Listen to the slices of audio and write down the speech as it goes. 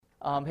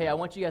Hey, I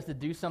want you guys to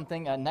do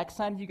something. Next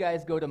time you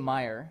guys go to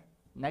Meijer,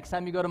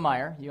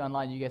 you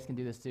online, you guys can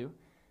do this too.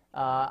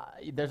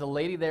 There's a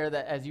lady there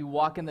that as you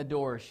walk in the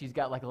door, she's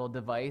got like a little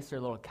device or a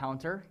little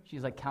counter.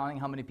 She's like counting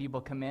how many people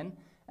come in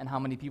and how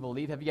many people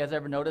leave. Have you guys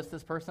ever noticed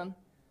this person?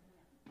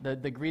 The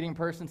greeting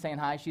person saying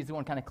hi, she's the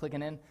one kind of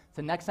clicking in.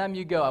 So next time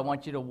you go, I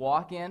want you to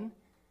walk in,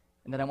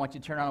 and then I want you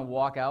to turn around and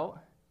walk out,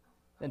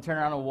 then turn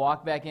around and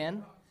walk back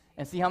in,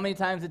 and see how many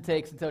times it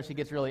takes until she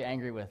gets really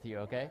angry with you,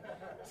 okay?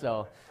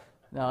 So,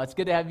 no, it's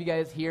good to have you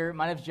guys here.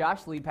 My name's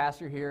Josh, lead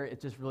pastor here.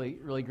 It's just really,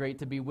 really great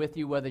to be with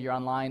you, whether you're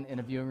online in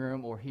a viewing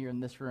room or here in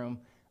this room.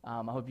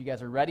 I hope you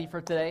guys are ready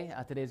for today.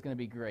 Today's going to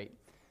be great.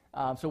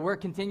 So we're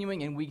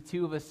continuing in week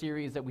 2 of a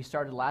series that we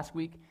started last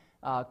week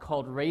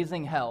called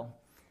Raising Hell.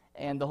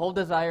 And the whole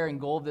desire and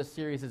goal of this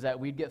series is that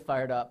we'd get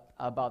fired up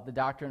about the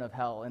doctrine of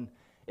hell. And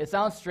it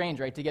sounds strange,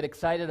 right, to get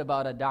excited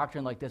about a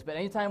doctrine like this, but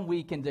anytime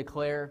we can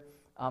declare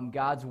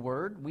God's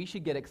word, we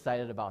should get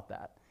excited about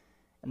that.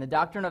 And the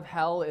doctrine of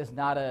hell is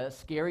not a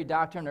scary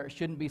doctrine, or it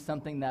shouldn't be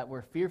something that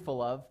we're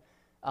fearful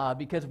of,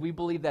 because we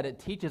believe that it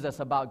teaches us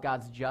about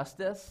God's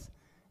justice,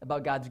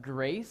 about God's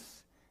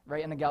grace,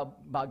 right, and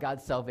about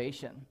God's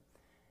salvation.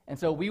 And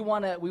so we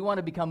want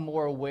to become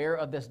more aware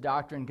of this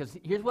doctrine, because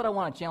here's what I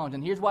want to challenge,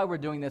 and here's why we're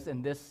doing this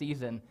in this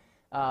season.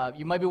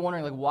 You might be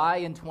wondering, like, why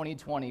in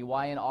 2020,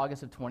 why in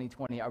August of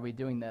 2020 are we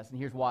doing this? And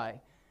here's why.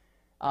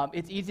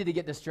 It's easy to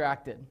get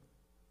distracted.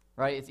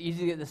 Right? It's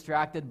easy to get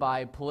distracted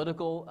by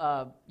political,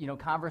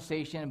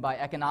 conversation, by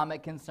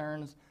economic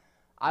concerns.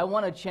 I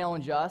want to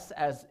challenge us,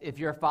 as if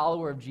you're a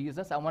follower of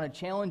Jesus, I want to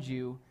challenge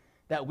you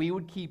that we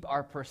would keep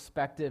our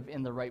perspective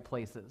in the right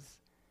places.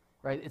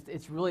 Right?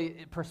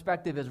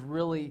 Perspective is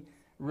really,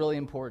 really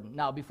important.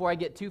 Now, before I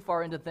get too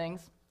far into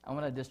things, I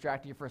want to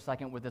distract you for a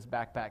second with this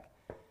backpack.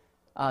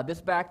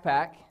 This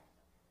backpack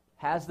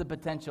has the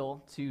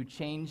potential to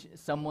change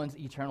someone's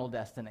eternal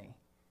destiny.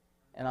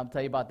 And I'll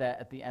tell you about that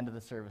at the end of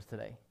the service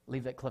today.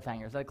 Leave that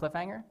cliffhanger. Is that a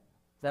cliffhanger?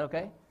 Is that okay?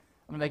 I'm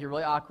going to make it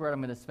really awkward.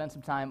 I'm going to spend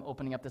some time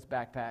opening up this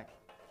backpack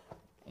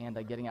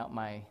and getting out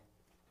my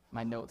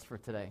notes for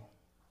today.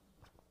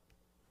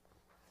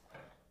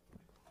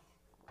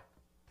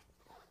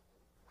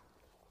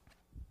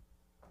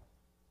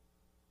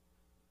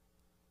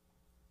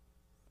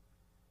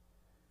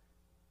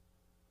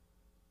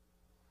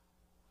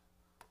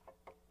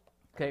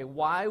 Okay,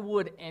 why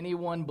would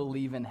anyone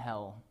believe in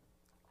hell?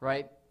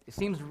 Right? It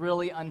seems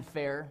really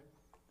unfair,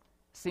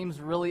 seems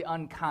really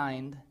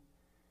unkind.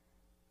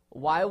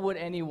 Why would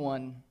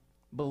anyone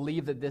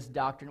believe that this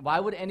doctrine, why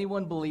would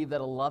anyone believe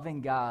that a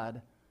loving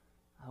God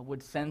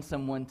would send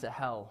someone to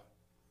hell?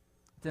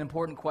 It's an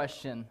important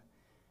question.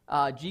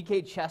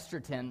 G.K.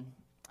 Chesterton,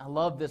 I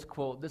love this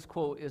quote. This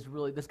quote is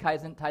really, this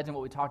ties in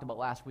what we talked about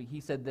last week.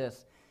 He said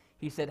this.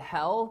 He said,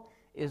 "Hell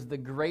is the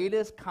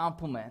greatest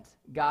compliment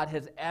God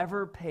has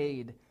ever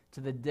paid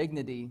to the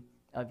dignity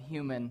of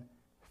human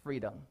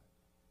freedom."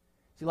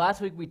 See,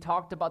 last week we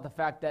talked about the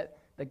fact that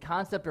the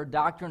concept or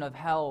doctrine of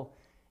hell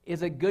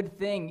is a good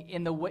thing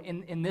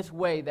in this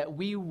way, that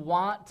we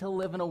want to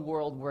live in a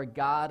world where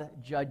God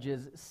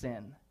judges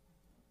sin.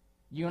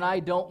 You and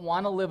I don't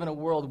want to live in a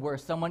world where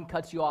someone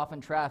cuts you off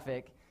in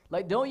traffic.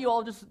 Like, don't you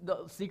all just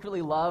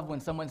secretly love when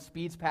someone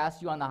speeds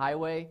past you on the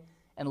highway,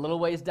 and a little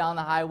ways down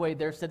the highway,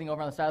 they're sitting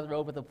over on the side of the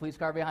road with a police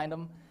car behind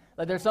them?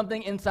 Like, there's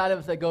something inside of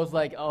us that goes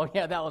like, oh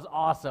yeah, that was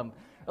awesome.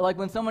 Or like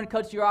when someone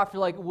cuts you off, you're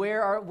like,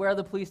 where are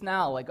the police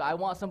now? Like, I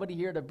want somebody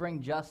here to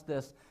bring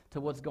justice to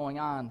what's going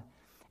on.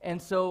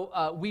 And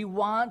so we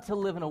want to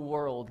live in a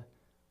world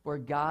where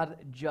God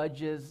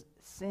judges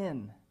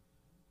sin.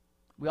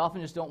 We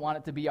often just don't want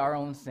it to be our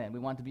own sin. We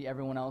want it to be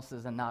everyone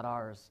else's and not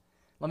ours.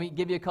 Let me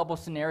give you a couple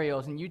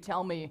scenarios, and you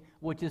tell me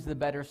which is the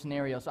better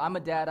scenario. So I'm a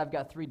dad. I've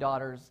got 3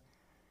 daughters.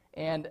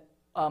 And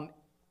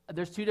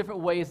there's 2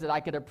 different ways that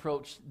I could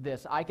approach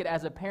this.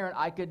 As a parent,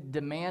 I could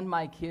demand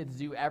my kids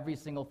do every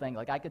single thing.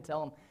 Like, I could tell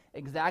them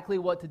exactly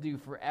what to do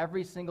for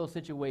every single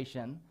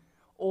situation,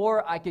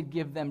 or I could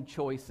give them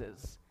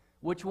choices.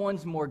 Which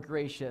one's more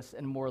gracious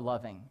and more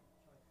loving?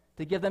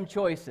 To give them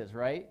choices,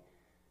 right?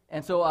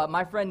 And so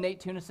my friend Nate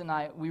Tunis and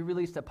I, we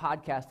released a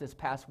podcast this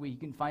past week. You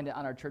can find it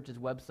on our church's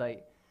website.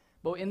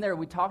 But in there,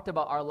 we talked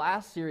about our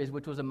last series,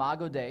 which was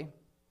Imago Dei,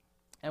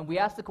 and we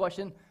asked the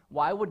question,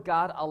 why would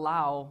God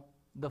allow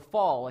the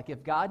fall? Like,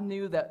 if God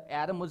knew that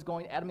Adam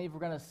and Eve were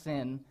going to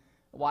sin,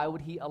 why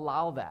would he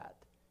allow that?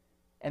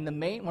 And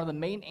one of the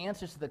main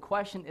answers to the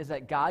question is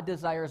that God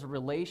desires a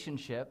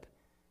relationship,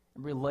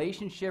 and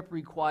relationship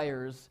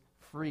requires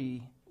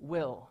free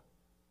will,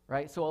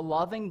 right? So a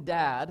loving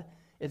dad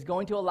is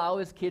going to allow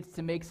his kids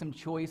to make some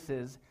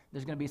choices.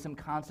 There's going to be some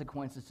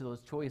consequences to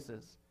those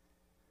choices.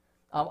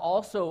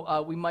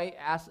 We might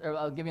ask, or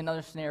I'll give you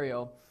another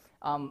scenario.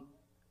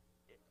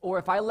 Or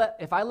if I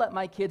let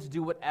my kids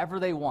do whatever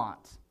they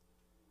want,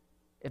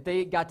 if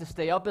they got to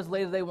stay up as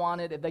late as they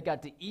wanted, if they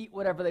got to eat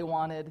whatever they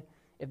wanted,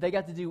 if they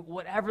got to do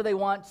whatever they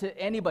want to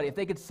anybody, if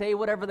they could say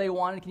whatever they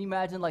wanted, can you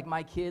imagine like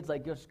my kids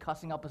like just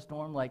cussing up a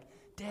storm, like,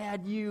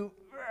 "Dad, you,"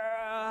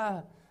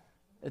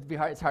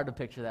 It's hard to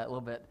picture that a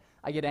little bit.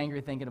 I get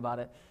angry thinking about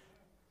it.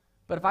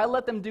 But if I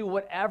let them do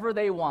whatever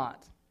they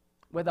want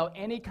without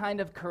any kind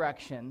of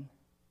correction,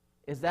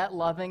 is that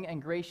loving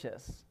and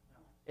gracious?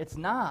 It's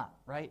not,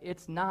 right?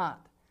 It's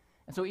not.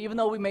 And so even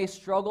though we may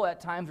struggle at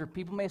times, or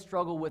people may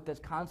struggle with this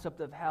concept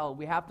of hell,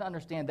 we have to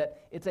understand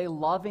that it's a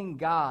loving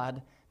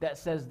God that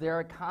says there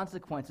are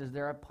consequences,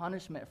 there are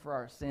punishment for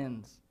our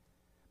sins.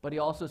 But he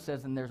also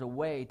says, and there's a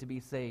way to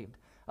be saved.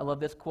 I love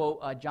this quote.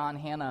 John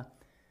Hannah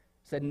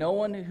said, "No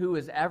one who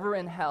is ever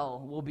in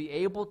hell will be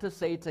able to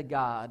say to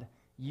God,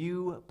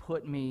 'You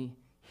put me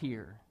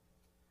here.'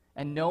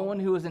 And no one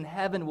who is in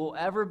heaven will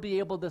ever be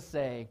able to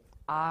say,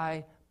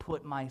 'I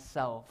put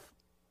myself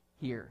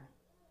here.'"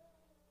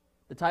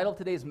 The title of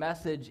today's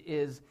message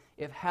is,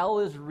 "If hell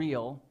is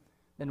real,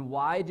 then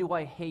why do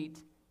I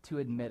hate to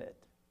admit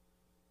it?"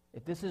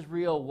 If this is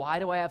real, why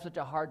do I have such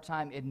a hard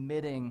time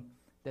admitting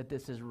that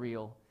this is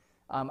real?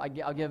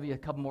 I'll give you a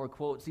couple more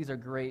quotes. These are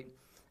great.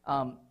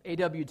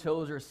 A.W.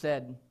 Tozer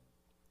said,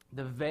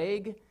 "The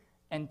vague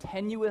and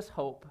tenuous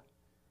hope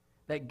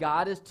that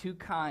God is too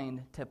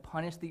kind to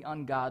punish the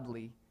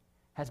ungodly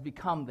has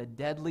become the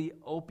deadly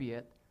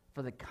opiate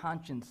for the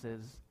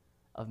consciences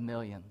of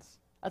millions."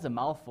 That's a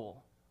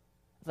mouthful.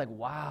 It's like,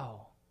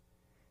 wow.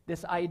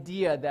 This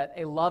idea that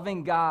a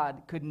loving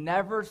God could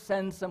never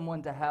send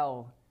someone to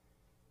hell,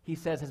 he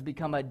says, has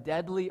become a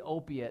deadly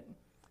opiate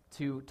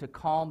to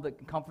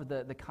comfort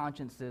the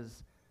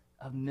consciences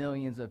of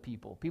millions of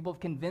people. People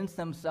have convinced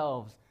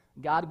themselves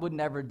God would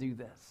never do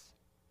this.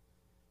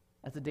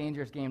 That's a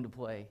dangerous game to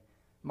play.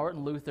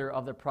 Martin Luther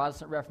of the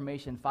Protestant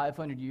Reformation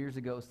 500 years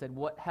ago said,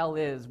 "What hell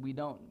is, we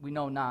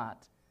know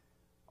not.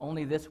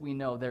 Only this we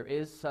know, there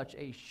is such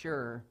a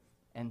sure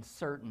and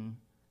certain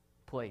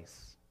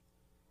place."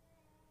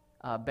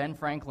 Ben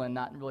Franklin,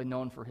 not really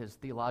known for his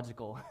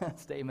theological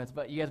statements,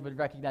 but you guys would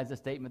recognize the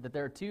statement that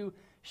there are two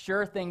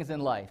sure things in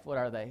life. What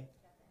are they?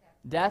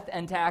 Death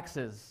and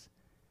taxes.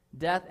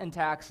 Death and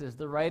taxes.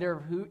 The writer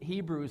of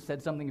Hebrews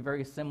said something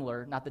very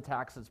similar, not the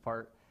taxes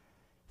part.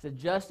 He said,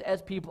 "Just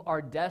as people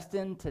are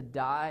destined to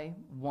die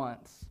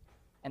once,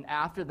 and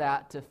after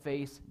that to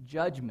face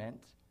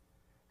judgment,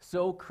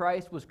 so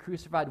Christ was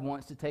crucified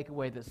once to take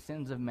away the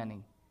sins of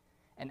many.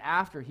 And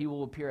after he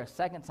will appear a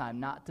second time,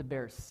 not to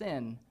bear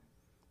sin,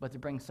 but to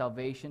bring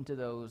salvation to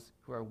those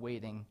who are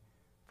waiting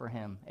for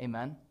him."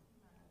 Amen?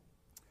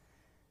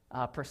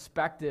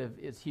 Perspective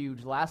is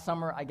huge. Last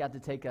summer, I got to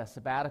take a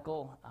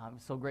sabbatical. I'm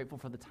so grateful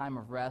for the time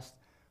of rest.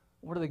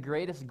 One of the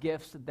greatest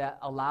gifts that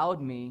allowed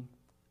me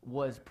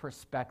was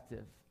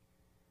perspective.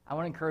 I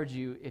want to encourage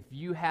you, if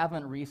you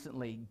haven't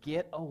recently,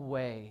 get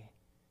away,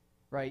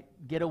 right?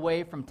 Get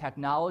away from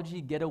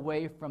technology, get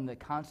away from the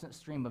constant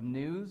stream of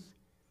news,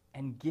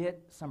 and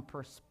get some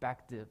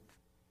perspective.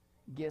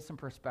 Get some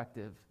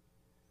perspective.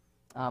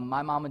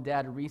 My mom and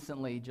dad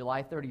recently,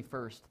 July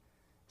 31st,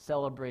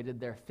 celebrated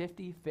their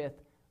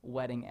 55th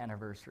wedding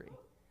anniversary.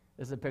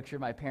 This is a picture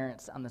of my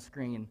parents on the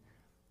screen.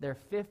 Their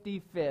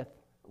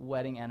 55th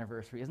wedding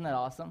anniversary. Isn't that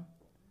awesome?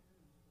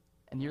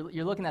 And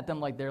you're looking at them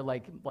like they're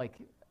like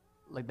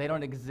they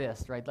don't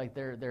exist, right? Like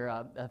they're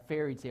a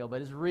fairy tale,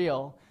 but it's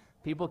real.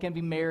 People can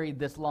be married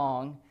this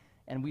long,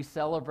 and we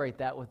celebrate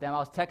that with them. I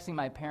was texting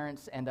my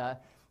parents, and I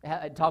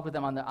talked with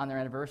them on their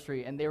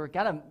anniversary, and they were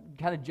kind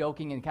of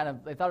joking, and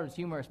they thought it was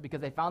humorous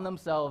because they found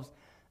themselves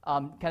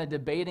kind of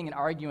debating and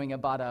arguing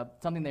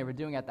about something they were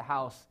doing at the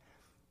house,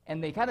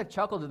 and they kind of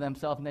chuckled to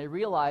themselves, and they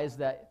realized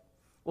that,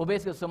 well,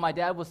 basically, so my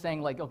dad was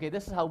saying, like, okay,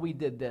 this is how we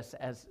did this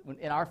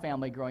in our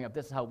family growing up.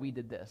 This is how we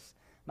did this.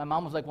 My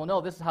mom was like, well,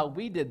 no, this is how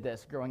we did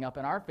this growing up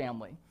in our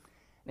family. And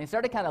they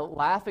started kind of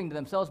laughing to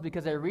themselves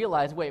because they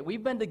realized, wait,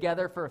 we've been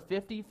together for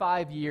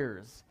 55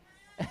 years.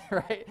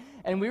 Right?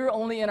 And we were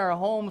only in our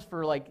homes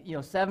for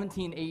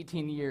 17,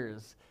 18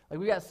 years. Like,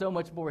 we got so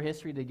much more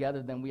history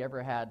together than we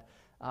ever had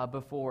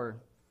before.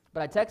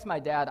 But I texted my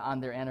dad on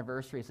their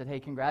anniversary. I said, hey,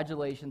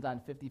 congratulations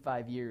on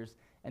 55 years.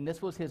 And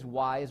this was his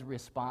wise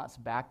response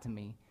back to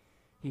me.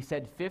 He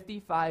said,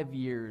 55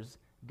 years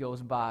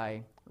goes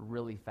by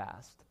really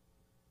fast.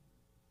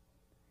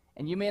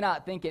 And you may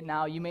not think it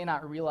now, you may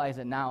not realize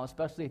it now,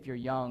 especially if you're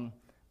young,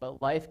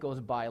 but life goes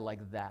by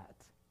like that.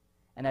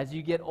 And as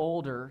you get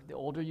older, the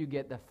older you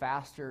get, the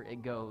faster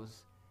it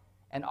goes.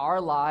 And our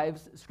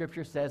lives,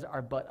 Scripture says,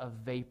 are but a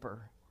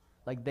vapor.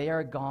 Like, they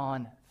are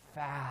gone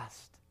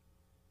fast.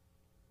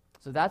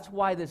 So that's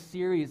why this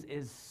series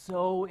is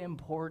so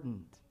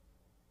important.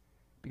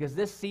 Because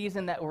this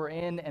season that we're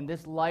in and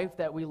this life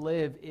that we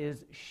live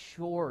is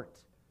short,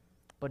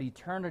 but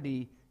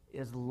eternity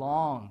is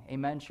long.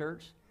 Amen,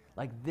 church?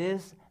 Like,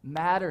 this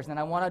matters. And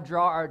I want to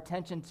draw our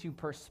attention to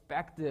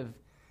perspective.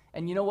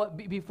 And you know what?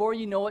 Before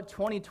you know it,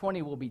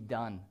 2020 will be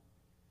done.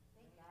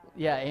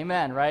 Yeah,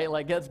 amen, right?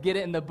 Like, let's get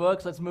it in the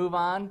books. Let's move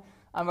on.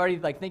 I'm already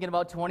thinking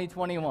about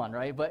 2021,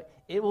 right? But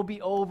it will be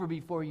over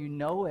before you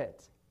know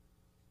it.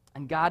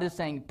 And God is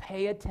saying,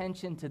 pay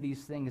attention to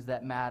these things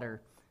that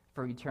matter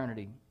for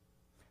eternity.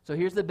 So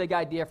here's the big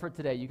idea for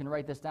today. You can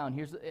write this down.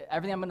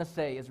 Everything I'm going to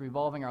say is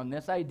revolving around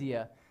this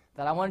idea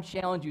that I want to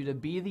challenge you to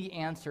be the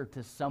answer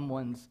to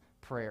someone's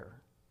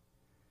prayer.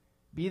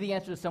 Be the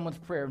answer to someone's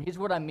prayer. And here's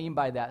what I mean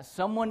by that.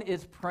 Someone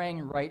is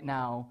praying right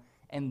now,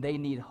 and they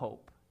need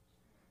hope.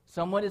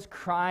 Someone is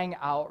crying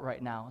out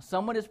right now.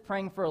 Someone is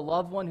praying for a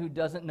loved one who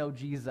doesn't know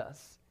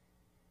Jesus.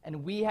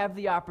 And we have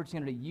the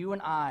opportunity, you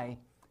and I,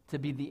 to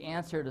be the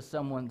answer to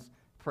someone's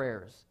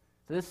prayers.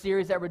 So this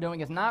series that we're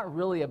doing is not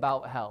really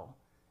about hell.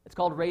 It's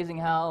called Raising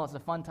Hell. It's a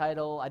fun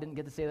title. I didn't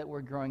get to say that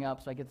word growing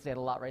up, so I get to say it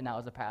a lot right now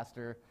as a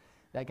pastor,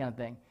 that kind of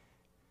thing.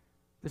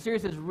 The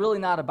series is really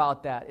not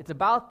about that. It's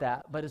about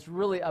that, but it's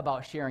really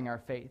about sharing our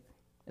faith.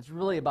 It's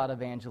really about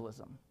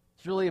evangelism.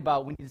 It's really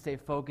about we need to stay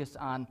focused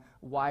on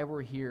why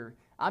we're here.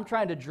 I'm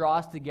trying to draw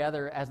us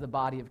together as the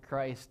body of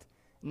Christ,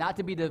 not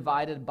to be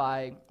divided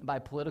by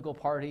political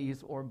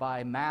parties or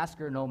by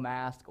mask or no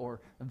mask or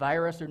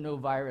virus or no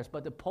virus,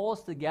 but to pull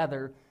us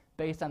together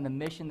based on the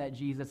mission that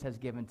Jesus has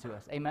given to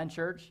us. Amen,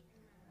 church?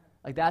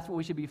 Like that's what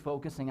we should be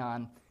focusing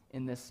on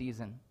in this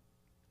season.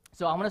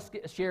 So I'm going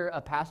to share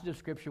a passage of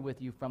Scripture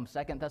with you from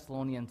 2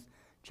 Thessalonians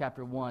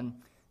chapter 1.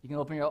 You can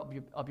open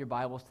up your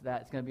Bibles to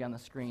that. It's going to be on the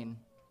screen.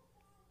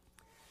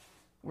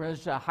 We're going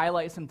to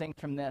highlight some things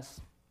from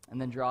this and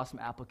then draw some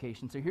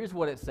application. So here's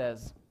what it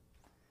says.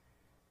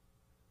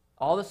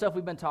 All the stuff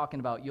we've been talking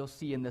about, you'll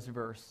see in this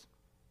verse.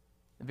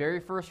 The very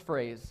first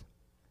phrase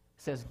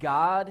says,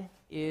 God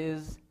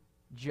is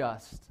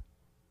just.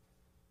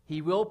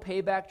 He will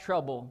pay back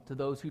trouble to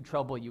those who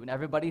trouble you. And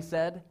everybody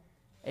said,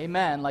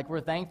 amen. Like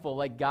we're thankful.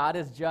 Like God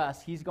is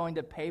just. He's going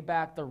to pay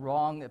back the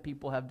wrong that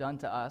people have done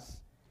to us.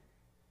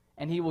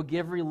 And he will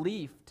give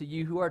relief to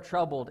you who are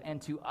troubled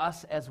and to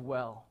us as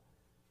well.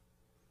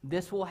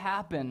 This will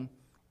happen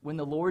when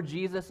the Lord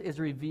Jesus is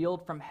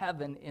revealed from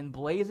heaven in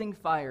blazing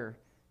fire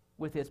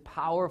with his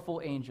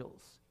powerful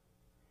angels.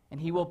 And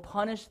he will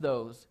punish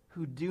those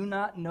who do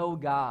not know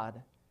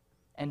God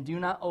and do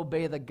not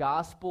obey the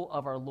gospel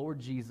of our Lord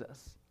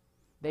Jesus.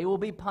 They will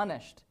be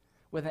punished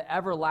with an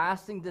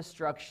everlasting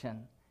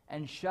destruction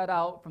and shut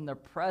out from the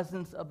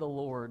presence of the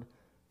Lord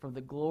for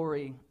the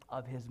glory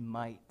of his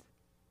might.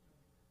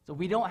 So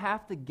we don't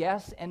have to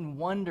guess and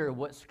wonder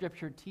what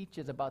Scripture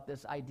teaches about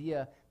this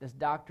idea, this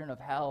doctrine of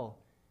hell.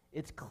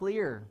 It's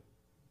clear.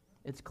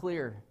 It's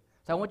clear.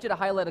 So I want you to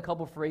highlight a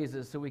couple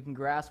phrases so we can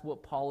grasp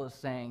what Paul is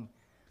saying.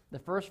 The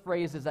first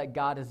phrase is that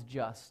God is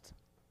just.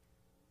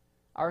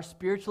 Our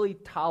spiritually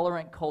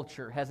tolerant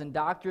culture has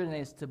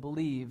indoctrinated us to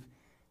believe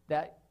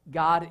that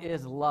God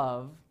is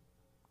love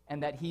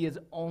and that he is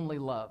only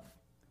love.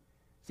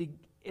 See,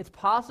 it's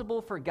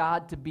possible for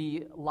God to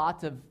be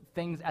lots of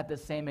things at the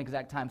same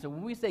exact time. So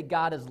when we say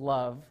God is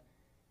love,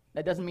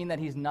 that doesn't mean that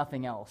he's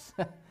nothing else.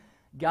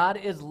 God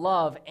is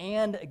love,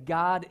 and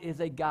God is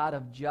a God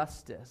of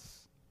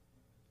justice.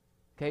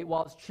 Okay,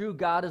 while it's true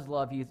God is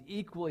love, he is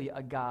equally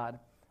a God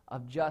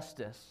of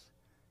justice.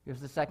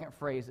 Here's the second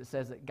phrase. It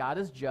says that God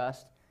is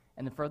just,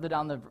 and then further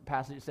down the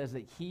passage it says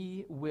that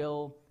he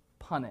will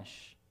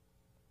punish.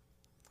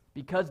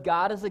 Because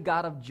God is a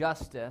God of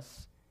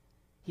justice,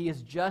 he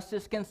is just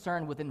as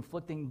concerned with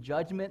inflicting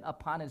judgment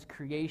upon his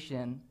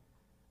creation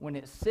when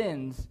it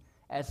sins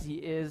as he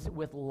is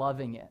with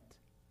loving it.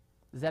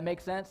 Does that make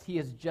sense? He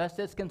is just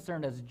as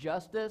concerned as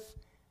justice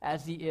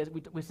as he is.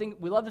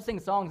 We love to sing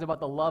songs about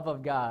the love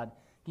of God.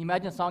 Can you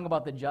imagine a song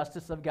about the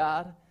justice of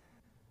God?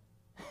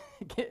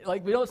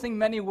 Like, we don't sing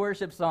many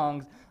worship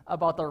songs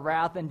about the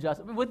wrath and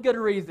justice, with good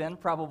reason,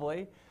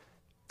 probably.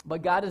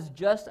 But God is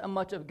just as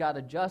much a God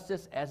of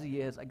justice as he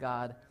is a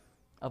God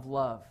of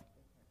love.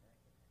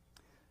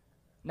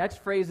 Next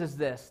phrase is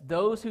this: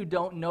 those who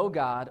don't know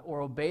God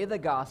or obey the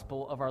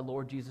gospel of our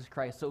Lord Jesus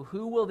Christ. So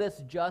who will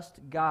this just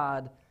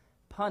God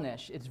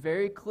punish? It's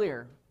very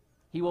clear.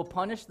 He will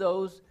punish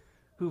those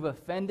who've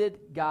offended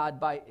God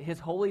by his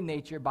holy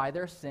nature by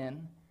their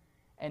sin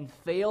and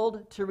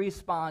failed to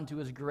respond to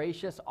his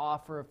gracious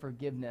offer of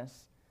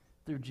forgiveness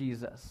through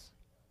Jesus.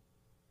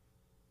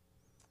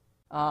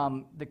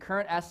 The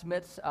current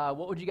estimates,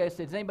 what would you guys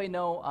say? Does anybody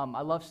know?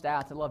 I love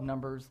stats. I love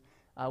numbers.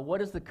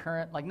 What is the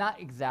current, like not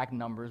exact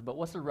numbers, but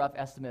what's the rough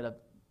estimate of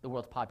the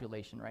world's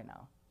population right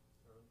now?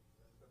 7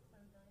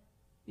 billion?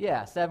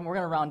 Yeah, 7. We're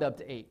going to round up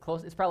to 8.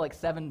 Close. It's probably like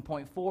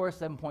 7.4,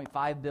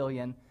 7.5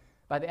 billion.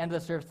 By the end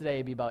of the service today,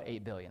 it'd be about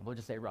 8 billion. We'll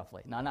just say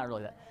roughly. No, not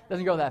really that. It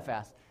doesn't go that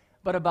fast.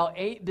 But about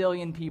 8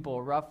 billion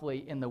people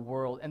roughly in the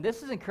world. And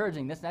this is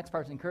encouraging. This next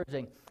part is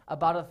encouraging.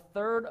 About a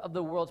third of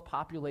the world's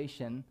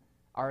population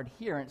are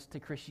adherents to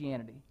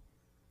Christianity.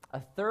 A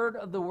third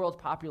of the world's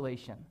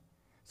population.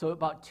 So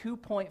about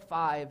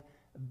 2.5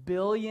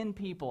 billion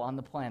people on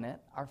the planet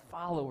are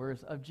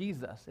followers of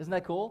Jesus. Isn't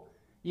that cool?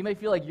 You may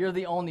feel like you're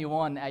the only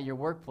one at your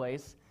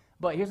workplace,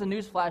 but here's a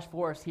news flash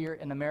for us here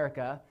in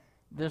America.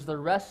 There's the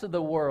rest of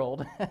the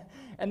world,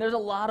 and there's a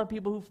lot of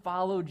people who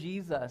follow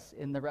Jesus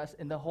in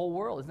the whole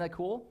world. Isn't that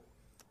cool?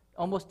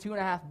 Almost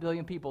 2.5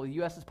 billion people. The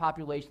U.S.'s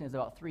population is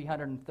about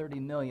 330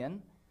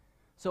 million.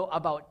 So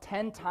about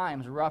 10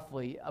 times,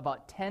 roughly,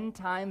 about 10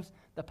 times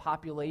the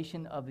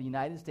population of the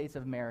United States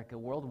of America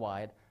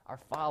worldwide are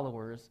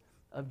followers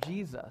of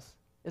Jesus.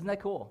 Isn't that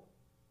cool?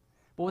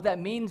 But what that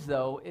means,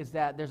 though, is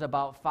that there's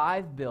about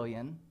 5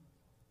 billion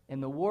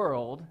in the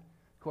world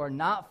who are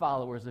not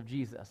followers of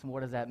Jesus. And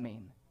what does that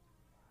mean?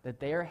 That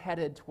they are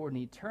headed toward an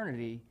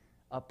eternity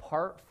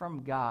apart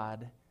from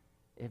God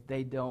if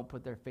they don't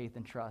put their faith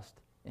and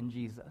trust in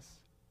Jesus.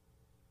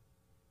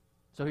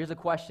 So here's a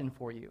question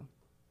for you.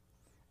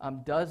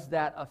 Does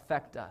that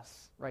affect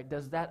us, right?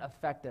 Does that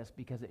affect us?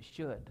 Because it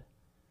should.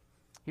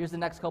 Here's the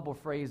next couple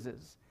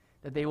phrases.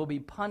 That they will be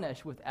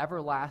punished with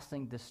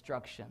everlasting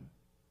destruction.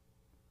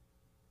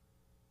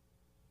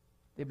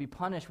 They'll be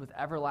punished with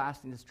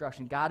everlasting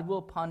destruction. God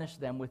will punish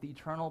them with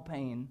eternal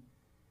pain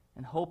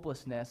and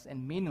hopelessness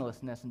and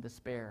meaninglessness and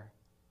despair.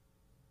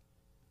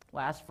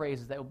 Last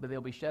phrase is that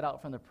they'll be shut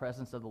out from the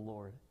presence of the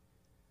Lord.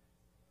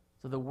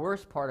 So the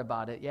worst part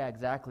about it, yeah,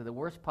 exactly. The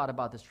worst part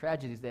about this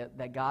tragedy is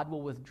that God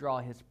will withdraw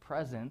his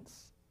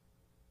presence,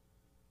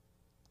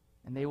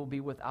 and they will be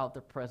without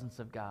the presence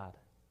of God.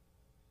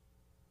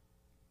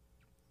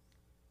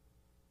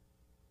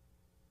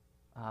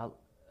 A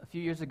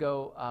few years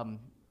ago,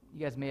 you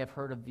guys may have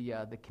heard of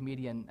the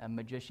comedian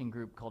magician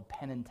group called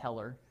Penn and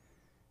Teller.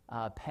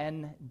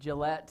 Penn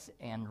Jillette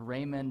and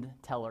Raymond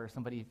Teller.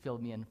 Somebody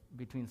filled me in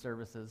between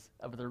services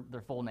of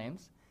their full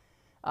names.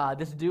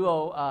 This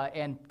duo,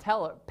 and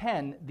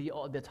Penn,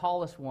 the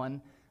tallest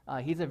one,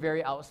 he's a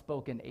very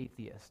outspoken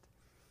atheist.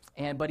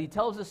 But he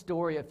tells a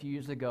story a few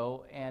years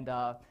ago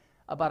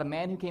about a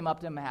man who came up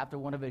to him after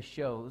one of his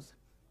shows,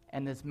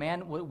 and this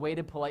man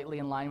waited politely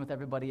in line with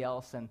everybody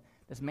else, and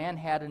this man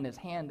had in his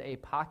hand a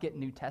pocket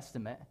New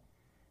Testament,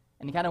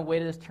 and he kind of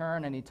waited his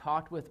turn, and he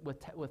talked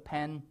with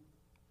Penn,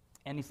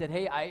 and he said,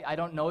 "Hey, I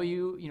don't know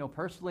you,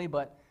 personally,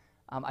 but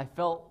I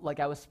felt like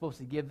I was supposed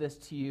to give this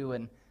to you,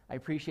 and I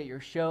appreciate your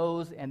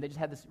shows," and they just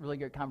had this really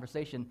good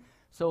conversation.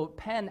 So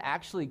Penn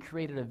actually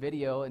created a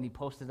video, and he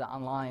posted it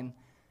online,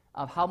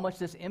 of how much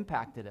this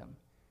impacted him.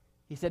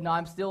 He said, "No,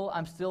 I'm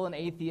still an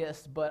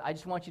atheist, but I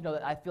just want you to know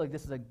that I feel like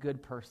this is a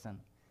good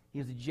person. He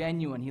was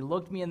genuine. He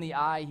looked me in the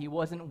eye. He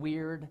wasn't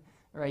weird,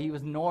 right? He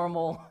was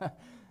normal."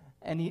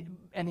 and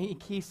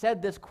he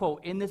said this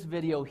quote in this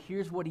video.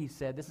 Here's what he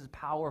said. This is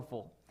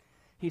powerful.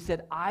 He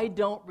said, "I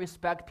don't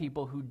respect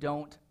people who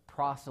don't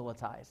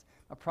proselytize."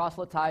 A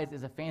proselytize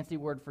is a fancy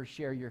word for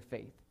share your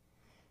faith.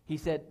 He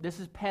said, this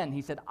is Penn.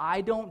 He said,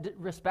 "I don't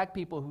respect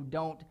people who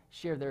don't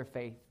share their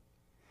faith.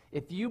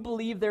 If you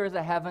believe there is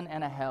a heaven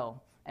and a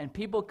hell, and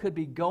people could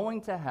be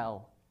going to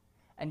hell,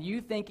 and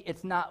you think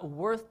it's not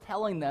worth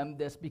telling them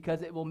this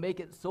because it will make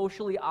it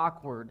socially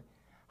awkward,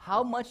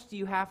 how much do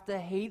you have to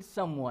hate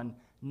someone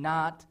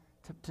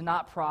to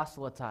not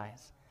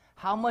proselytize?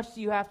 How much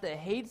do you have to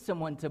hate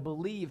someone to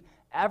believe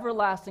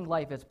everlasting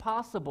life is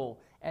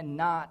possible and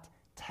not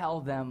tell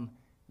them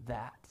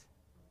that?"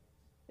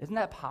 Isn't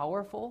that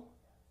powerful?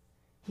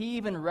 He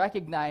even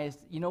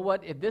recognized, you know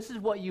what, if this is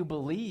what you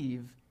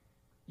believe,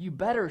 you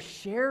better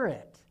share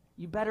it.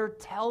 You better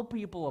tell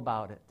people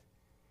about it.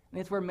 And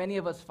it's where many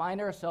of us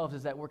find ourselves,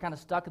 is that we're kind of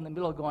stuck in the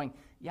middle going,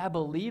 yeah, I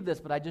believe this,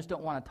 but I just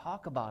don't want to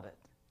talk about it.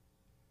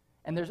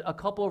 And there's a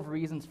couple of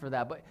reasons for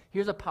that. But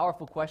here's a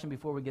powerful question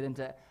before we get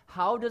into it.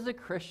 How does a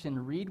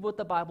Christian read what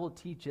the Bible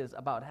teaches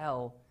about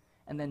hell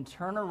and then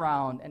turn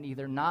around and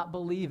either not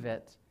believe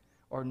it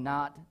or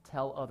not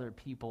tell other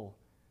people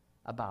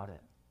about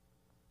it?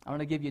 I'm going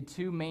to give you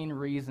two main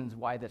reasons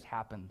why this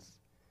happens.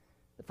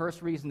 The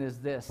first reason is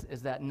this,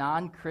 is that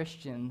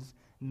non-Christians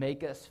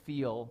make us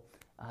feel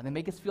dumb. They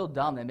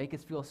make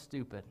us feel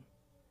stupid.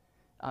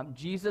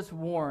 Jesus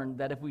warned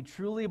that if we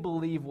truly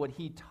believe what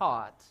he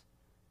taught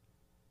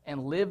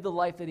and live the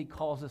life that he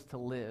calls us to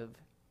live,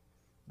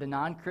 the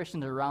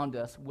non-Christians around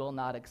us will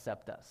not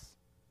accept us.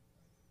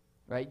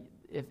 Right?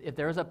 If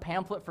there was a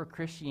pamphlet for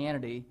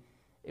Christianity,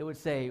 it would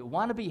say,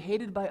 "Want to be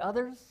hated by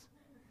others?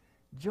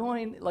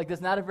 Join."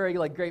 That's not a very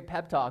great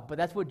pep talk, but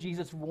that's what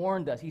Jesus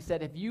warned us. He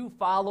said, if you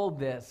follow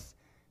this,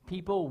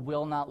 people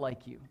will not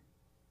like you.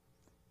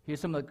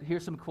 Here's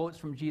some quotes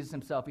from Jesus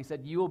himself. He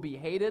said, "You will be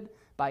hated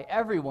by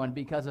everyone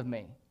because of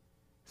me."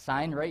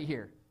 Sign right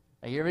here.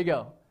 Here we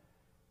go.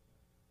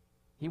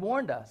 He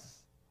warned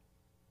us.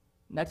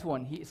 Next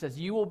one, he says,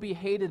 "You will be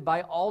hated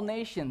by all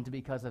nations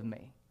because of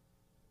me."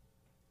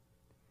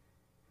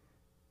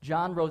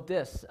 John wrote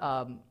this.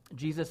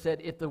 Jesus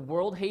said, "If the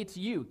world hates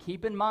you,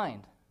 keep in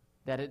mind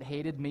that it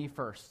hated me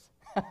first."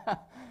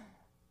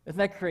 Isn't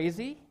that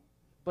crazy?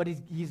 But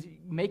he's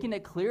making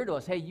it clear to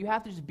us, hey, you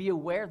have to just be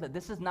aware that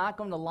this is not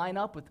going to line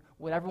up with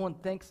what everyone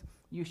thinks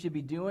you should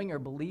be doing or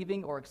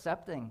believing or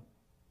accepting.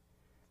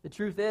 The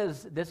truth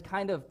is, this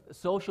kind of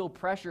social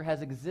pressure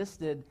has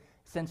existed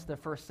since the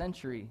first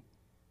century.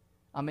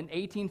 In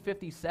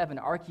 1857,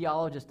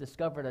 archaeologists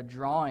discovered a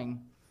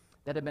drawing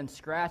that had been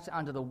scratched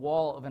onto the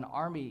wall of an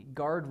army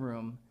guard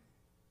room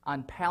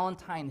on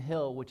Palatine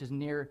Hill, which is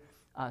near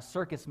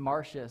Circus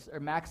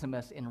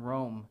Maximus in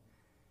Rome.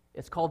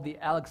 It's called the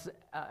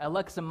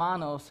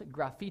Alexamenos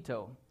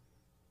Graffito.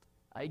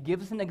 It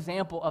gives us an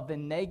example of the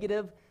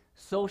negative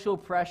social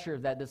pressure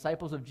that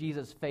disciples of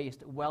Jesus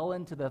faced well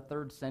into the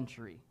 3rd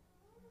century.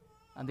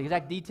 The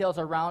exact details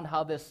around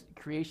how this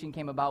creation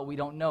came about, we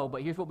don't know,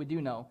 but here's what we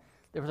do know.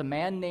 There was a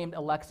man named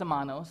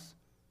Alexamenos,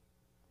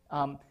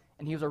 and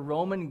he was a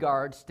Roman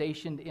guard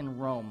stationed in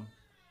Rome.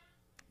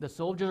 The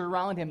soldiers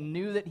around him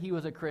knew that he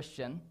was a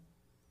Christian.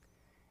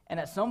 And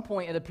at some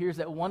point, it appears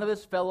that one of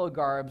his fellow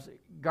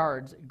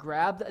guards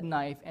grabbed a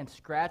knife and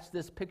scratched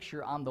this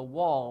picture on the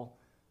wall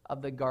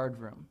of the guard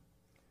room.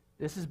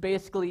 This is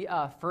basically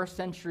first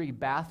century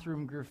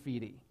bathroom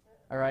graffiti,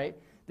 all right?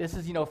 This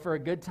is, for a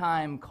good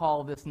time,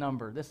 call this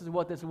number. This is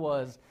what this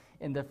was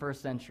in the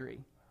first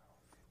century.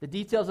 The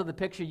details of the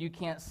picture you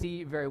can't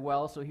see very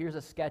well, so here's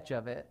a sketch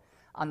of it.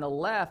 On the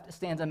left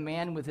stands a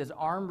man with his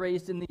arm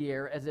raised in the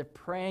air as if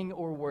praying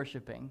or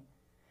worshiping.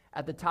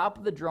 At the top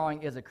of the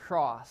drawing is a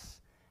cross.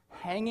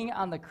 Hanging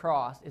on the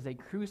cross is a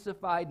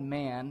crucified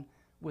man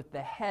with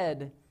the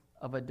head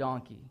of a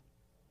donkey.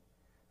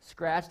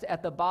 Scratched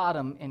at the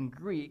bottom in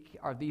Greek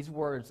are these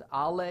words,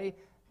 Ale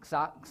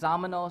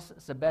xamenos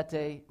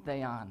sabete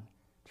theon.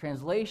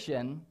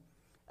 Translation,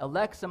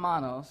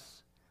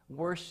 Alexamenos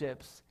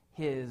worships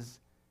his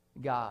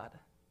God.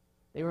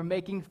 They were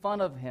making fun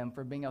of him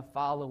for being a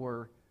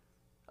follower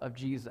of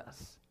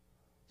Jesus.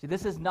 See,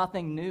 this is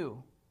nothing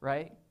new,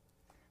 right?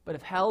 But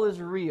if hell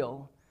is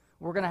real,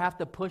 we're going to have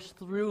to push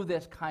through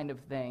this kind of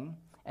thing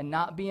and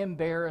not be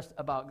embarrassed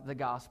about the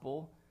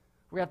gospel.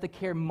 We have to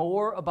care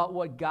more about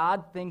what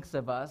God thinks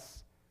of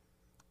us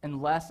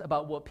and less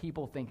about what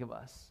people think of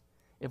us.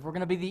 If we're going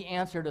to be the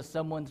answer to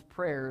someone's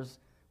prayers,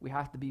 we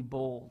have to be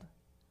bold.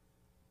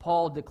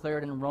 Paul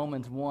declared in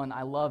Romans 1,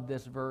 I love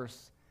this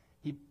verse.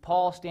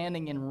 Paul,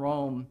 standing in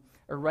Rome,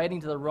 or writing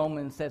to the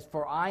Romans, says,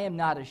 "For I am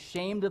not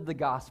ashamed of the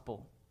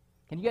gospel."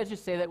 Can you guys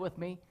just say that with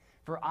me?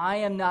 For I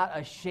am not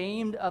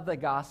ashamed of the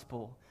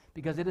gospel,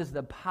 because it is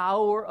the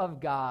power of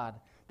God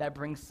that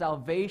brings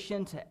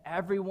salvation to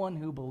everyone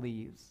who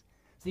believes.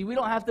 See, we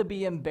don't have to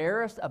be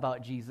embarrassed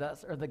about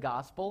Jesus or the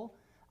gospel.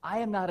 I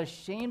am not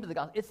ashamed of the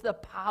gospel. It's the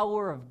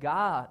power of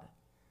God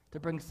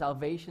to bring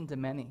salvation to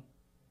many.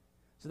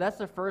 So that's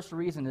the first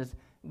reason, is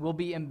we'll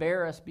be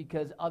embarrassed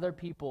because other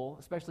people,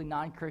 especially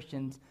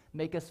non-Christians,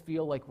 make us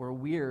feel like we're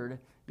weird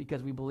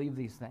because we believe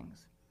these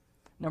things.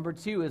 Number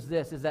two is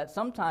this, is that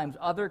sometimes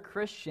other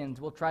Christians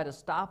will try to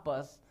stop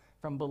us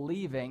from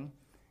believing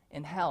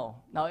in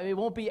hell. Now, it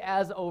won't be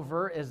as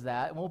overt as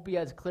that. It won't be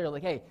as clear,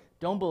 like, hey,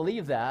 don't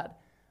believe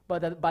that.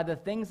 But by the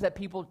things that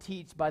people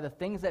teach, by the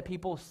things that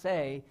people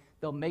say,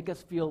 they'll make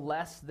us feel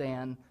less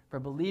than for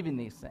believing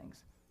these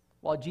things.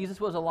 While Jesus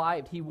was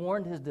alive, he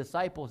warned his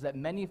disciples that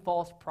many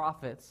false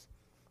prophets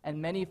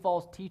and many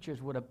false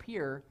teachers would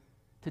appear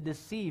to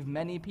deceive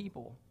many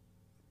people.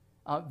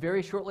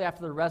 Very shortly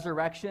after the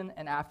resurrection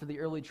and after the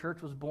early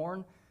church was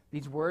born,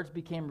 these words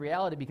became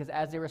reality, because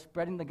as they were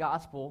spreading the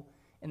gospel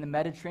in the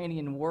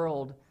Mediterranean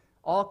world,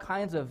 all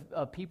kinds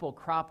of people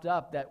cropped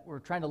up that were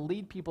trying to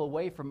lead people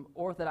away from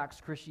Orthodox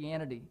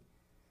Christianity.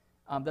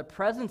 The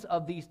presence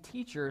of these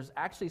teachers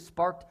actually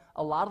sparked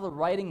a lot of the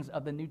writings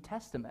of the New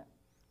Testament.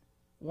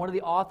 One of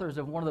the authors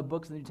of one of the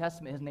books of the New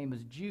Testament, his name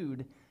is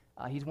Jude.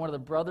 He's one of the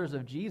brothers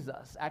of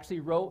Jesus. Actually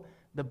wrote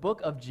the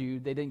book of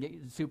Jude. They didn't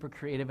get super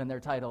creative in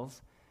their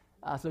titles.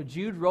 So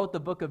Jude wrote the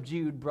book of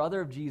Jude, brother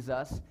of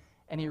Jesus,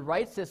 and he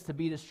writes this to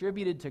be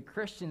distributed to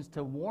Christians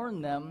to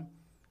warn them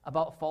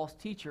about false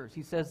teachers.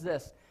 He says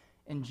this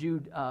in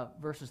Jude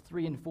verses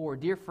 3 and 4,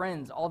 "Dear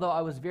friends, although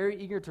I was very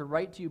eager to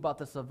write to you about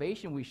the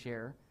salvation we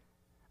share,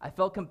 I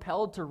felt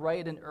compelled to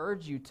write and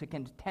urge you to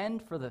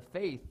contend for the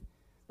faith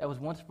that was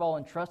once for all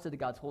entrusted to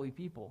God's holy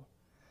people.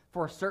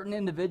 For certain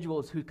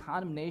individuals whose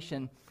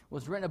condemnation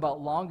was written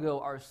about long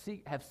ago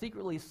have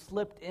secretly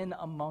slipped in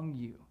among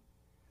you."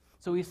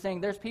 So he's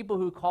saying there's people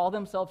who call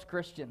themselves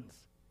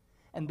Christians,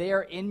 and they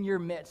are in your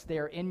midst, they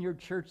are in your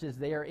churches,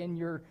 they are in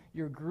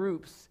your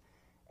groups,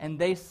 and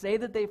they say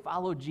that they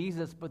follow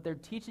Jesus, but they're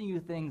teaching you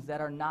things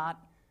that are not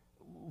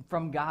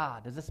from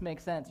God. Does this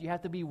make sense? You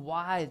have to be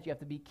wise, you have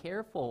to be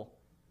careful.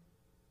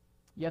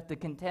 You have to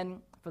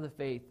contend for the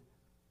faith.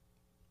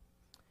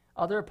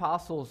 Other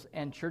apostles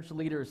and church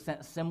leaders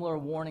sent similar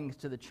warnings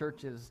to the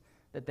churches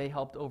that they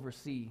helped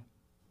oversee.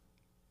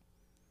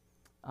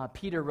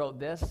 Peter wrote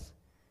this,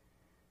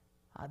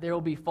 "There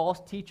will be false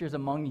teachers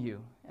among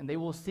you, and they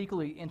will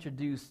secretly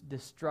introduce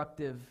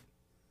destructive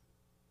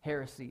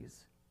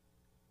heresies."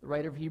 The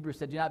writer of Hebrews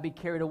said, "Do not be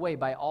carried away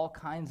by all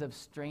kinds of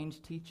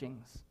strange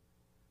teachings."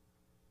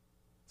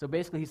 So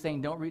basically he's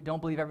saying,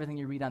 don't believe everything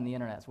you read on the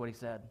internet, is what he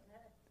said.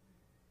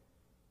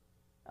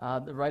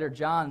 The writer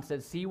John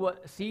said,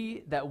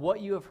 see that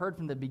what you have heard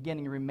from the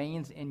beginning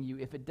remains in you.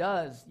 If it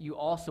does, you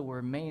also will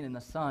remain in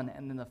the Son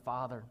and in the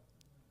Father.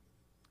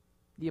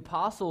 The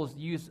apostles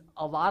use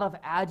a lot of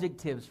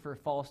adjectives for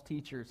false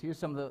teachers. Here's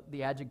some of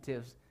the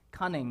adjectives: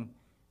 cunning,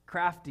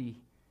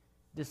 crafty,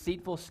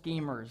 deceitful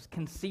schemers,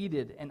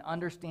 conceited and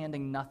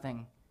understanding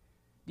nothing,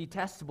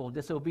 detestable,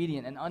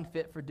 disobedient, and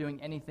unfit for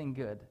doing anything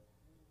good,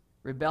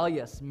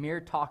 rebellious, mere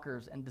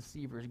talkers and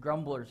deceivers,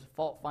 grumblers,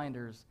 fault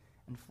finders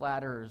and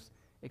flatterers,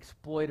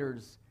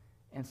 exploiters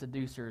and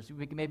seducers.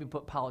 We can maybe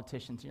put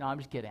politicians. I'm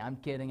just kidding. I'm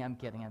kidding.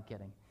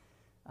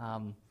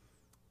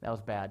 That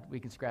was bad. We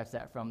can scratch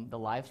that from the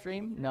live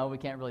stream. No, we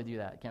can't really do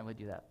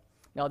that.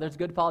 No, there's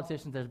good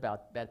politicians. There's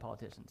bad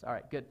politicians. All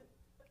right, good.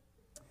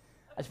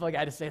 I just feel like I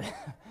had to say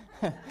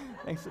that.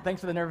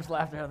 Thanks for the nervous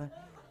laughter, Heather.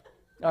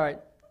 All right.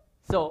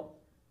 So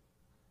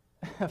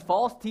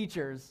false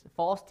teachers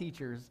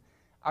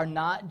are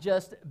not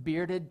just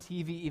bearded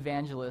TV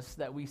evangelists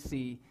that we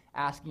see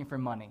asking for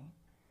money,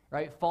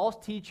 right? False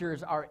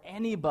teachers are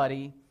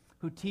anybody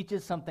who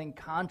teaches something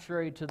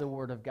contrary to the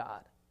Word of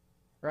God,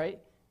 right?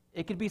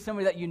 It could be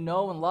somebody that you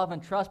know and love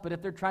and trust, but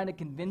if they're trying to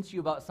convince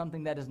you about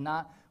something that is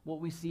not what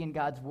we see in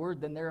God's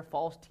Word, then they're a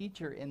false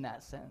teacher in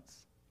that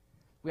sense.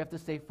 We have to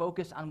stay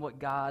focused on what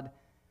God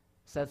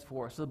says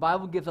for us. So the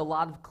Bible gives a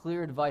lot of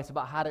clear advice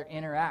about how to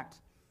interact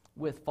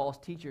with false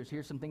teachers.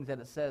 Here's some things that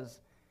it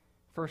says.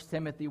 1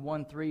 Timothy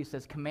 1:3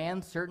 says,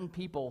 "Command certain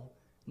people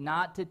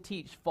not to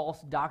teach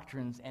false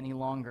doctrines any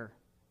longer."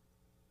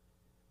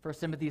 1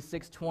 Timothy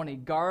 6:20,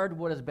 "Guard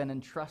what has been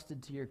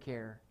entrusted to your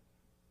care."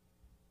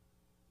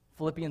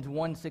 Philippians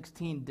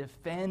 1:16,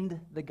 "Defend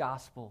the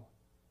gospel."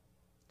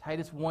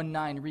 Titus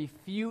 1:9,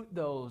 "Refute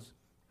those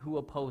who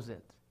oppose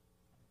it."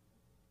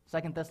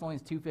 2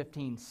 Thessalonians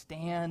 2:15,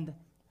 "Stand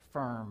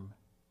firm."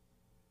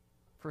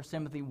 1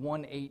 Timothy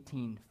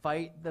 1:18,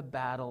 "Fight the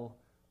battle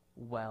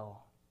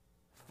well."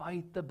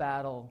 Fight the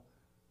battle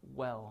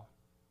well.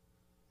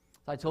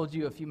 So I told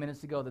you a few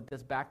minutes ago that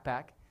this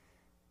backpack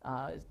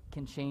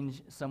can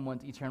change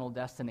someone's eternal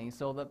destiny.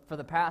 So for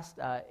the past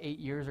 8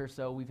 years or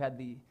so, we've had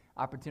the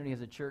opportunity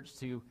as a church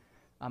to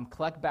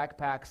collect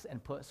backpacks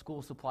and put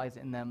school supplies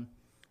in them.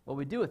 What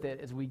we do with it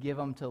is we give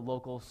them to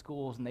local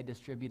schools and they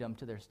distribute them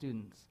to their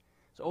students.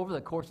 So over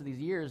the course of these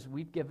years,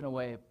 we've given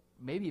away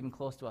maybe even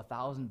close to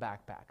 1,000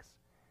 backpacks.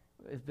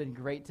 It's been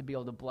great to be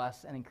able to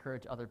bless and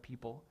encourage other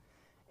people.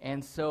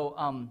 And so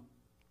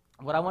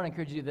what I want to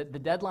encourage you, the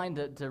deadline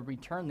to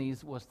return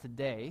these was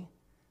today.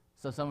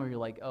 So some of you are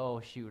like, oh,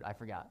 shoot, I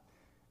forgot.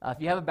 If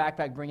you have a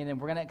backpack, bring it in.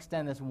 We're going to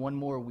extend this one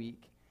more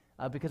week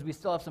because we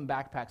still have some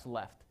backpacks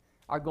left.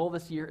 Our goal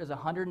this year is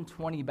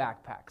 120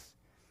 backpacks.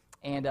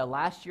 And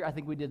last year, I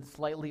think we did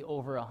slightly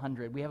over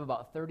 100. We have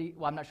about 30,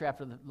 well, I'm not sure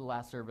after the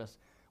last service.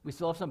 We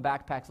still have some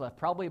backpacks left,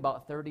 probably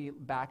about 30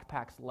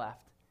 backpacks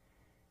left.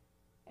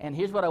 And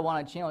here's what I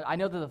want to challenge. I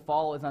know that the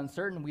fall is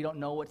uncertain. We don't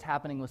know what's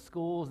happening with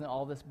schools and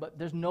all this, but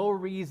there's no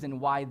reason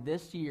why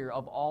this year,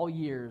 of all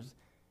years,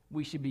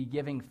 we should be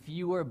giving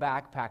fewer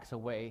backpacks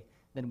away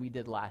than we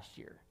did last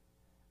year.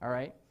 All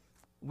right?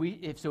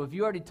 If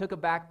you already took a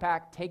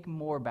backpack, take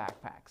more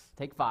backpacks.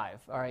 Take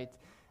 5, all right?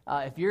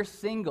 If you're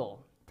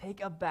single,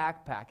 take a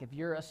backpack. If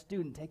you're a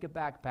student, take a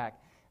backpack.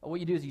 What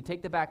you do is you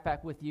take the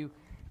backpack with you,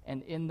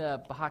 and in the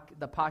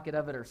pocket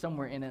of it or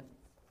somewhere in it,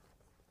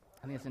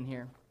 I think it's in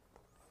here,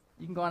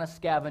 you can go on a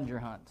scavenger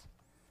hunt.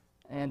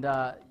 And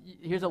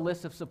here's a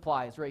list of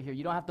supplies right here.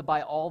 You don't have to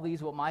buy all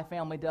these. What my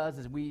family does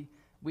is we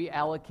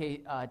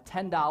allocate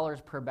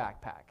 $10 per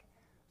backpack.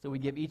 So we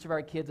give each of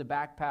our kids a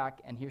backpack,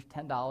 and here's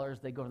 $10.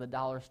 They go to the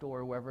dollar store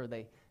or wherever.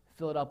 They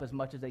fill it up as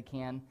much as they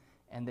can,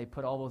 and they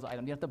put all those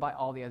items. You don't have to buy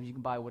all the items. You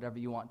can buy whatever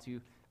you want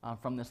to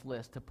from this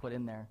list to put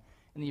in there.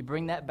 And then you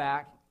bring that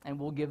back, and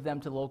we'll give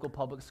them to local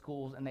public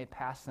schools, and they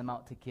pass them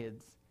out to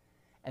kids.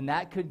 And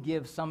that could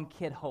give some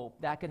kid hope.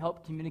 That could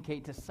help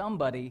communicate to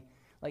somebody,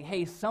 like,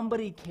 hey,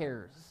 somebody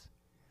cares.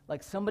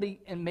 Like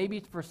somebody, and maybe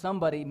for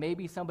somebody,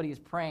 maybe somebody is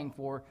praying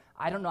for,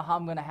 I don't know how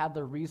I'm going to have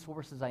the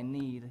resources I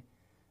need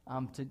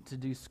to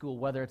do school,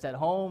 whether it's at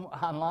home,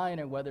 online,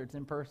 or whether it's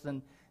in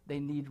person, they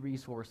need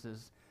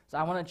resources. So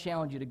I want to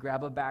challenge you to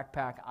grab a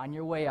backpack on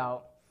your way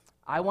out.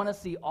 I want to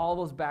see all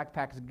those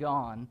backpacks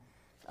gone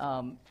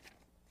on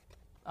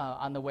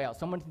the way out.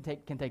 Someone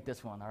can take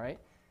this one, all right?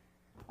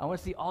 I want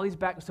to see all these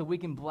backpacks so we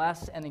can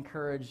bless and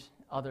encourage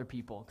other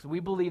people. Because we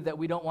believe that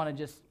we don't want to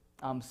just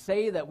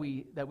say that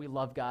we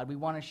love God. We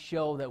want to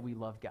show that we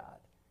love God.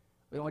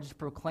 We don't want to just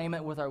proclaim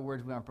it with our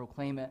words. We want to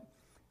proclaim it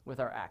with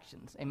our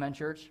actions. Amen,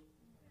 church?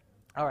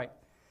 All right.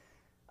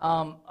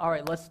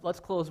 Let's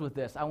close with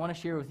this. I want to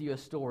share with you a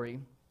story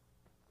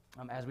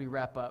as we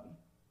wrap up.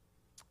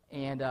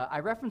 And I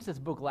referenced this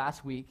book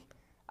last week.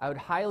 I would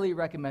highly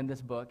recommend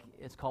this book.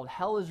 It's called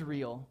Hell is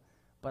Real,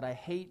 but I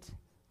Hate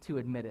to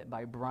Admit It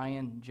by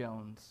Brian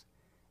Jones.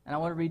 And I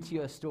want to read to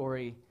you a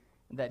story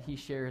that he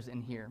shares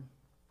in here.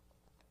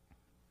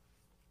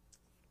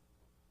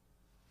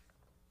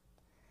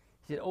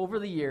 He said, over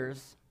the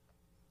years,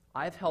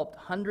 I've helped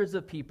hundreds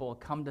of people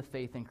come to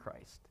faith in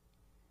Christ.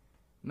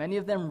 Many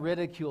of them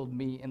ridiculed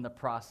me in the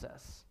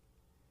process,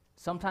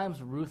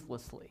 sometimes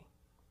ruthlessly.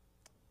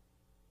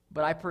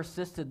 But I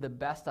persisted the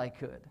best I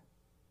could.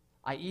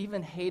 I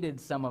even hated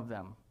some of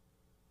them.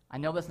 I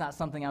know that's not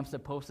something I'm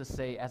supposed to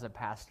say as a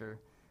pastor,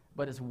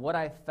 but it's what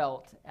I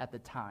felt at the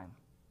time.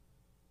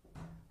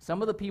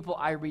 Some of the people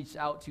I reached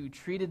out to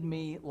treated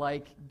me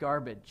like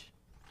garbage,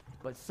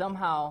 but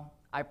somehow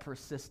I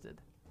persisted.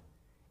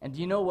 And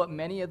do you know what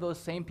many of those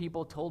same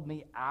people told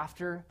me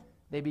after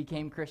they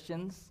became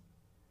Christians?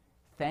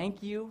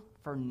 Thank you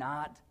for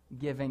not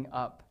giving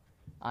up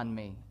on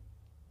me.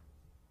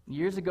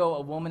 Years ago,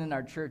 a woman in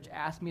our church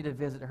asked me to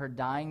visit her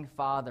dying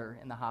father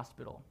in the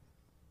hospital.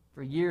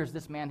 For years,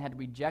 this man had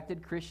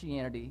rejected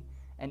Christianity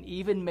and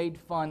even made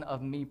fun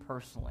of me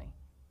personally.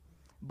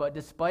 But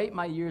despite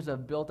my years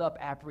of built-up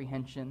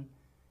apprehension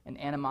and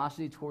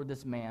animosity toward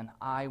this man,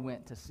 I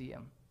went to see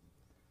him.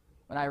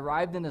 When I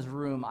arrived in his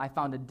room, I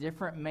found a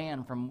different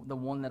man from the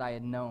one that I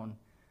had known.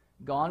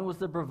 Gone was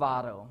the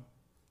bravado.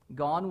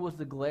 Gone was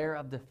the glare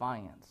of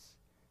defiance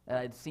that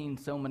I had seen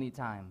so many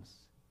times.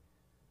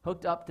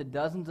 Hooked up to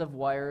dozens of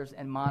wires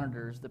and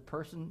monitors, the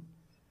person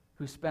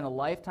who spent a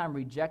lifetime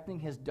rejecting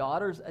his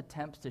daughter's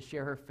attempts to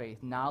share her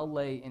faith now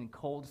lay in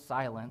cold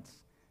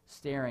silence,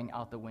 staring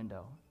out the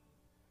window.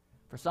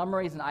 For some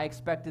reason, I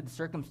expected the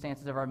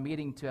circumstances of our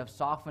meeting to have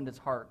softened his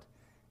heart.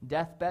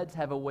 Deathbeds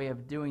have a way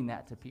of doing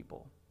that to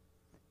people.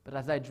 But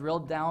as I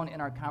drilled down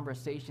in our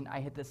conversation,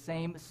 I hit the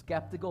same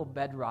skeptical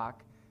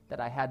bedrock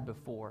that I had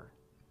before.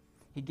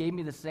 He gave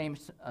me the same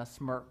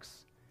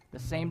smirks, the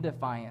same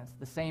defiance,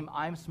 the same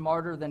I'm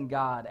smarter than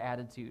God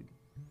attitude.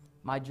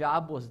 My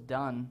job was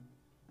done.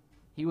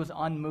 He was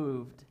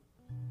unmoved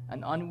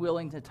and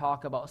unwilling to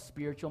talk about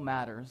spiritual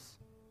matters.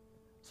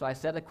 So I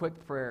said a quick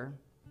prayer,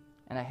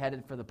 and I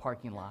headed for the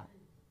parking lot.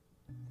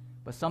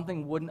 But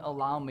something wouldn't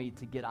allow me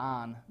to get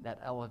on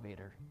that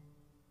elevator.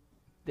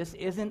 This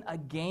isn't a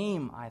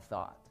game, I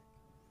thought.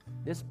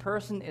 This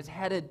person is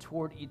headed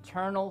toward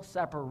eternal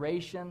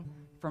separation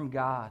from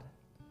God.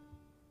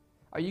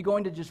 Are you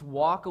going to just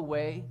walk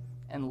away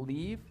and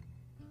leave?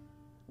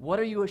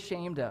 What are you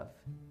ashamed of?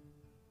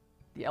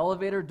 The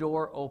elevator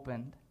door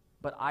opened,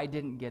 but I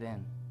didn't get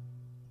in.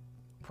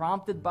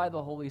 Prompted by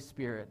the Holy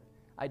Spirit,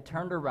 I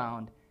turned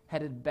around,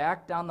 headed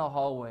back down the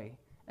hallway,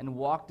 and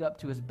walked up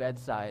to his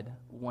bedside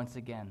once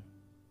again.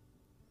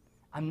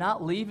 I'm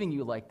not leaving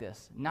you like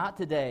this. Not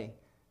today.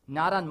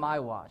 Not on my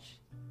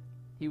watch.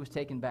 He was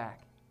taken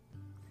back.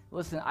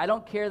 Listen, I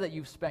don't care that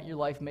you've spent your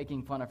life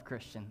making fun of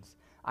Christians.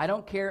 I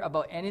don't care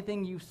about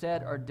anything you've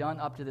said or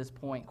done up to this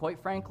point. Quite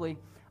frankly,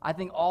 I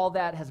think all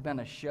that has been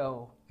a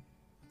show.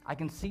 I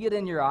can see it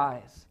in your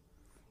eyes.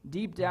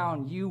 Deep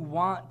down, you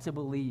want to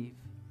believe.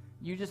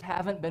 You just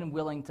haven't been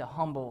willing to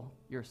humble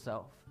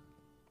yourself.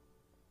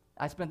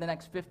 I spent the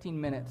next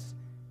 15 minutes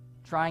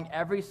trying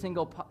every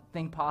single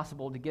thing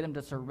possible to get him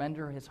to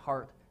surrender his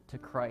heart to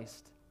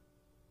Christ.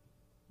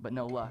 But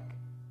no luck.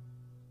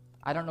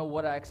 I don't know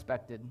what I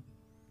expected.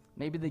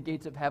 Maybe the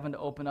gates of heaven to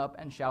open up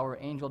and shower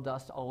angel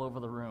dust all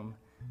over the room.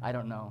 I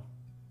don't know.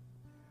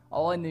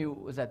 All I knew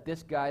was that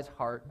this guy's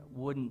heart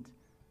wouldn't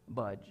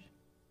budge.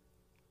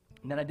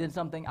 And then I did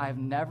something I've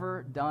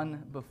never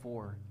done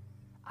before.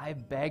 I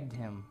begged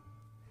him.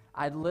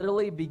 I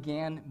literally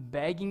began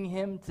begging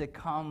him to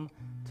come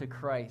to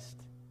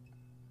Christ.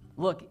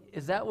 Look,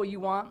 is that what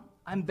you want?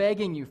 I'm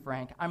begging you,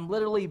 Frank. I'm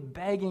literally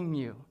begging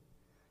you.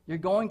 You're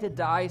going to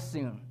die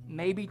soon.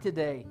 Maybe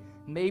today,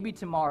 maybe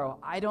tomorrow.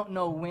 I don't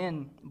know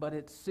when, but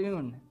it's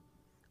soon.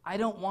 I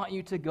don't want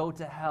you to go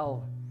to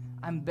hell.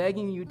 I'm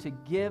begging you to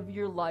give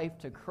your life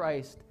to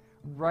Christ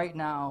right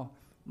now,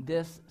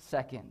 this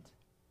second.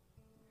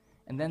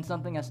 And then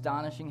something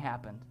astonishing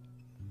happened.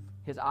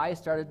 His eyes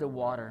started to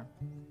water.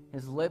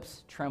 His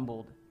lips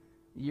trembled.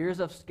 Years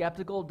of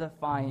skeptical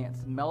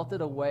defiance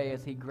melted away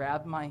as he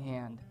grabbed my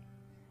hand.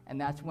 And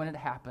that's when it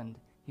happened.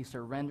 He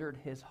surrendered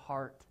his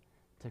heart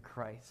to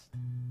Christ.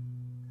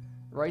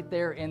 Right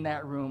there in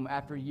that room,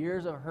 after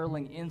years of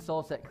hurling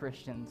insults at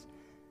Christians,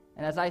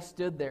 and as I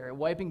stood there,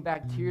 wiping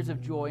back tears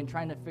of joy and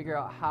trying to figure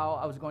out how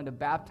I was going to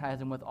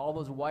baptize him with all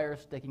those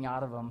wires sticking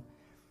out of him,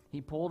 he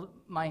pulled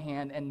my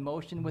hand and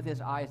motioned with his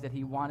eyes that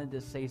he wanted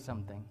to say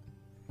something.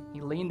 I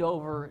leaned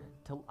over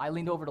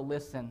to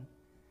listen,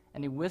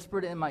 and he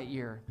whispered in my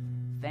ear,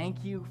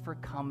 "Thank you for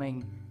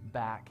coming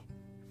back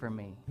for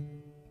me."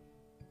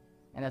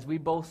 And as we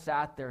both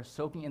sat there,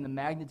 soaking in the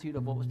magnitude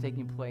of what was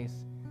taking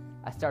place,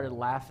 I started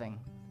laughing,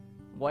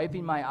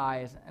 wiping my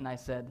eyes, and I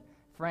said,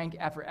 "Frank,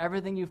 after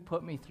everything you've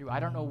put me through, I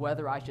don't know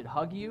whether I should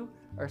hug you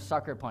or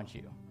sucker punch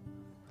you."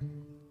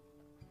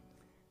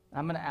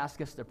 I'm going to ask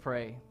us to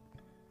pray.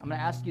 I'm going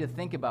to ask you to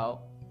think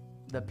about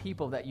the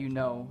people that you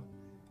know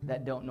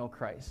that don't know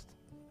Christ.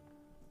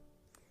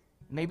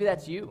 Maybe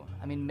that's you.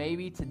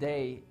 Maybe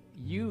today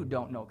you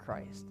don't know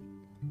Christ,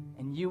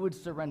 and you would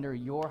surrender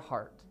your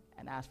heart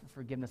and ask for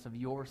forgiveness of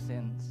your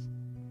sins.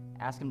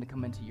 Ask him to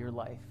come into your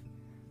life.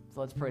 So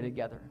let's pray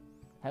together.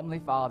 Heavenly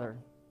Father,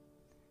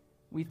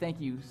 we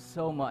thank you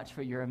so much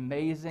for your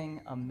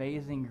amazing,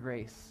 amazing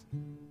grace.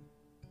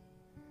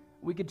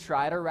 We could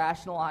try to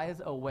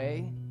rationalize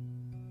away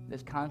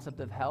this concept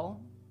of hell,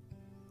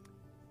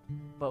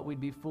 but we'd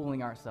be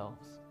fooling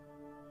ourselves.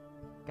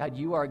 God,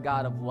 you are a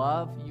God of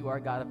love. You are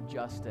a God of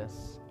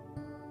justice.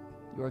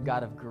 You are a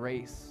God of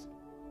grace.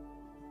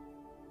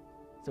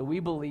 So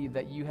we believe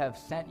that you have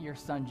sent your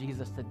son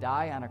Jesus to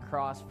die on a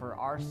cross for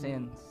our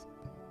sins.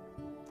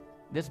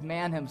 This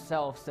man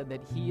himself said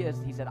that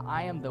he said,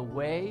 "I am the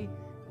way,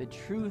 the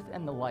truth,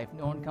 and the life.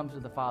 No one comes to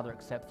the Father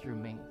except through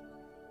me."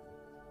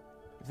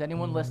 Is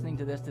anyone listening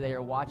to this today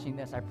or watching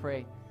this, I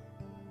pray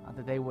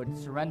that they would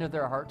surrender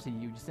their heart to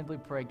you. Just simply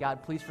pray,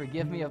 "God, please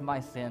forgive me of my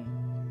sin.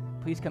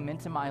 Please come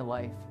into my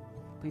life.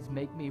 Please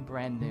make me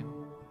brand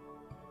new."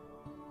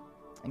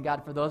 And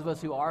God, for those of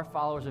us who are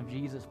followers of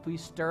Jesus,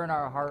 please stir in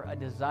our heart a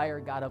desire,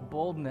 God, a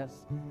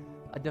boldness,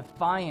 a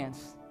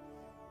defiance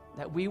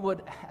that we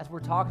would, as we're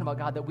talking about,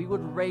 God, that we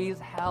would raise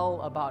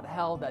hell about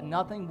hell, that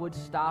nothing would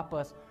stop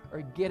us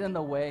or get in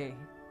the way.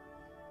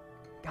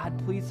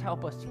 God, please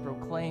help us to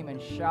proclaim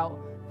and shout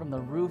from the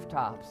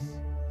rooftops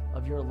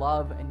of your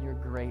love and your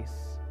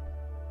grace.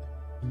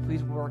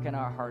 Please work in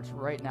our hearts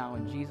right now.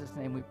 In Jesus'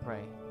 name we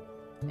pray.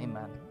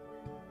 Amen.